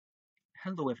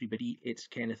Hello everybody, it's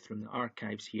Kenneth from the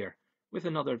archives here with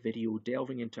another video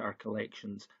delving into our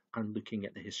collections and looking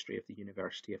at the history of the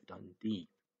University of Dundee.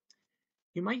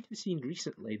 You might have seen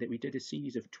recently that we did a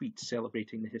series of tweets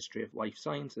celebrating the history of life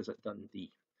sciences at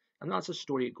Dundee, and that's a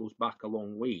story that goes back a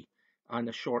long way, and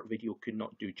a short video could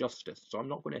not do justice, so I'm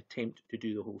not going to attempt to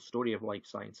do the whole story of life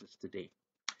sciences today.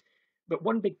 But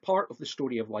one big part of the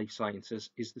story of life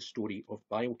sciences is the story of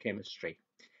biochemistry.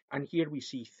 And here we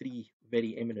see three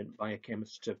very eminent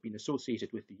biochemists who have been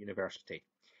associated with the university.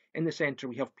 In the centre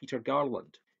we have Peter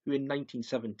Garland, who in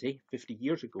 1970, 50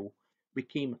 years ago,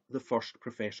 became the first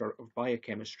professor of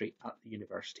biochemistry at the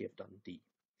University of Dundee.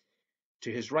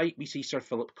 To his right we see Sir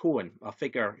Philip Cohen, a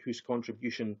figure whose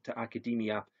contribution to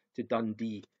academia, to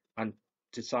Dundee and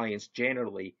to science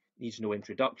generally needs no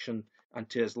introduction, and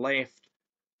to his left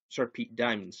Sir Pete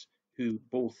Downes, who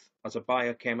both as a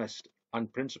biochemist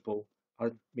and principal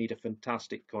had made a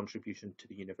fantastic contribution to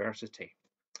the university.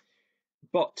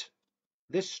 But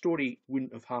this story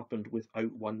wouldn't have happened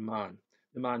without one man,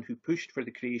 the man who pushed for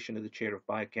the creation of the chair of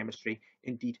biochemistry,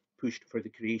 indeed pushed for the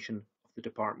creation of the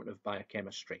Department of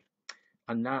Biochemistry.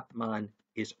 And that man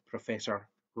is Professor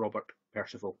Robert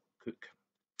Percival Cooke.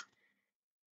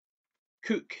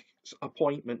 Cooke's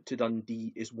appointment to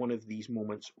Dundee is one of these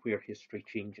moments where history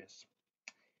changes.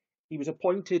 He was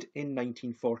appointed in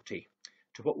 1940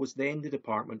 to what was then the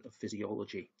Department of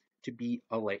Physiology to be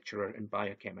a lecturer in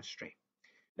biochemistry.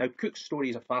 Now, Cooke's story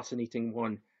is a fascinating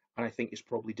one, and I think it's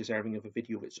probably deserving of a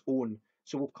video of its own,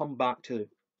 so we'll come back to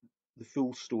the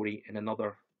full story in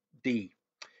another day.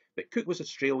 But Cooke was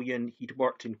Australian, he'd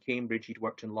worked in Cambridge, he'd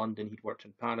worked in London, he'd worked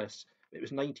in Paris. It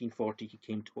was 1940 he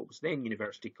came to what was then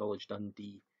University College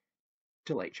Dundee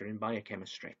to lecture in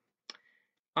biochemistry.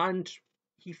 And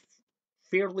he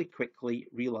fairly quickly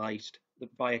realised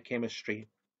that biochemistry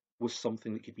was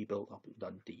something that could be built up at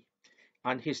Dundee.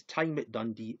 And his time at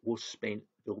Dundee was spent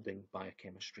building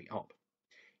biochemistry up.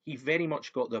 He very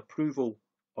much got the approval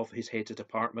of his heads of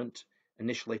department,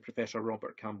 initially Professor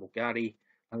Robert Campbell-Gary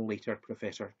and later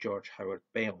Professor George Howard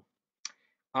Bell.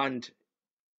 And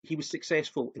he was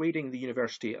successful in persuading the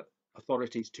university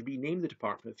authorities to rename the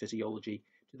Department of Physiology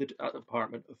to the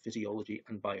Department of Physiology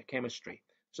and Biochemistry.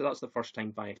 So that's the first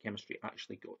time biochemistry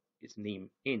actually got its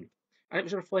name in. And it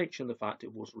was a reflection of the fact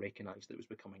it was recognised that it was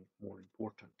becoming more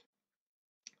important.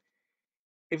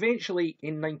 Eventually,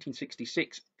 in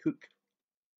 1966, Cooke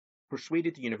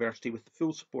persuaded the university, with the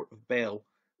full support of Bell,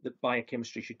 that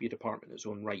biochemistry should be a department in its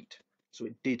own right. So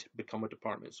it did become a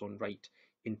department in its own right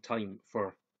in time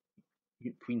for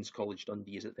Queen's College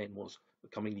Dundee, as it then was,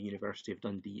 becoming the University of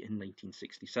Dundee in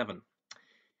 1967.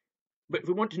 But if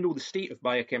we want to know the state of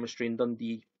biochemistry in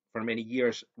Dundee for many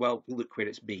years, well, we look where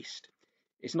it's based.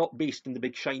 It's not based in the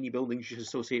big shiny buildings you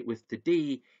associate with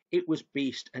today. It was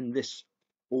based in this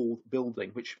old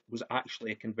building, which was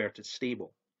actually a converted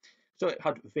stable. So it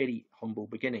had very humble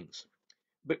beginnings.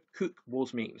 But Cooke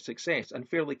was making success, and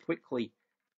fairly quickly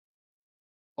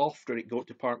after it got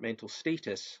departmental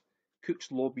status,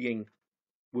 Cooke's lobbying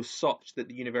was such that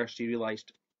the university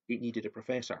realised it needed a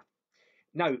professor.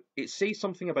 Now, it says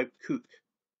something about Cooke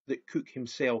that Cooke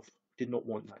himself did not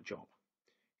want that job.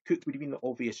 Cooke would have been the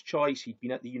obvious choice. He'd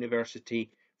been at the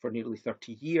university for nearly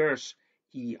 30 years.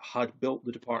 He had built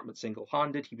the department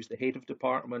single-handed. He was the head of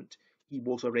department. He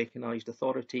was a recognised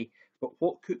authority. But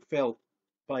what Cooke felt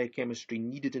biochemistry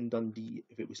needed in Dundee,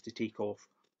 if it was to take off,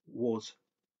 was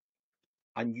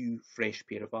a new, fresh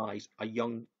pair of eyes, a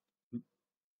young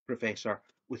professor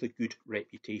with a good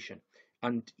reputation.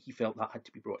 And he felt that had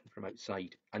to be brought in from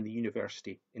outside. And the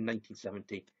university in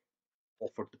 1970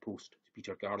 offered the post to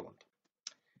Peter Garland.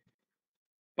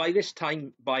 By this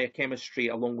time, biochemistry,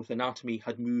 along with anatomy,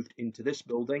 had moved into this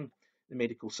building. The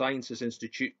Medical Sciences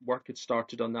Institute work had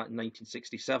started on that in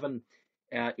 1967.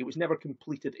 It was never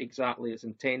completed exactly as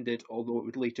intended, although it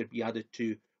would later be added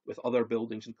to with other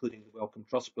buildings, including the Wellcome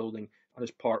Trust building, and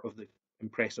as part of the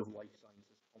impressive life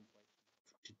sciences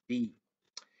complex today.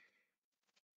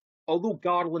 Although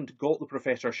Garland got the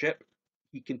professorship,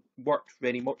 he worked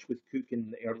very much with Cooke in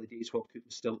the early days while Cooke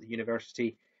was still at the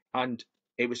university, and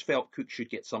it was felt Cooke should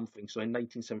get something. So in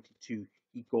 1972,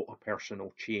 he got a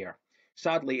personal chair.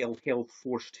 Sadly, ill health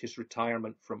forced his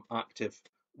retirement from active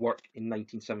work in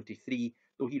 1973,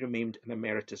 though he remained an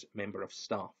emeritus member of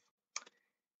staff.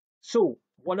 So,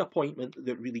 one appointment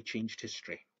that really changed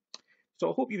history. So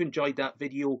I hope you've enjoyed that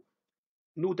video.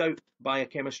 No doubt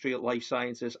biochemistry, life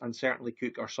sciences, and certainly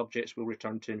Cooke are subjects we'll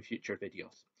return to in future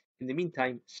videos. In the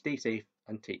meantime, stay safe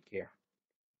and take care.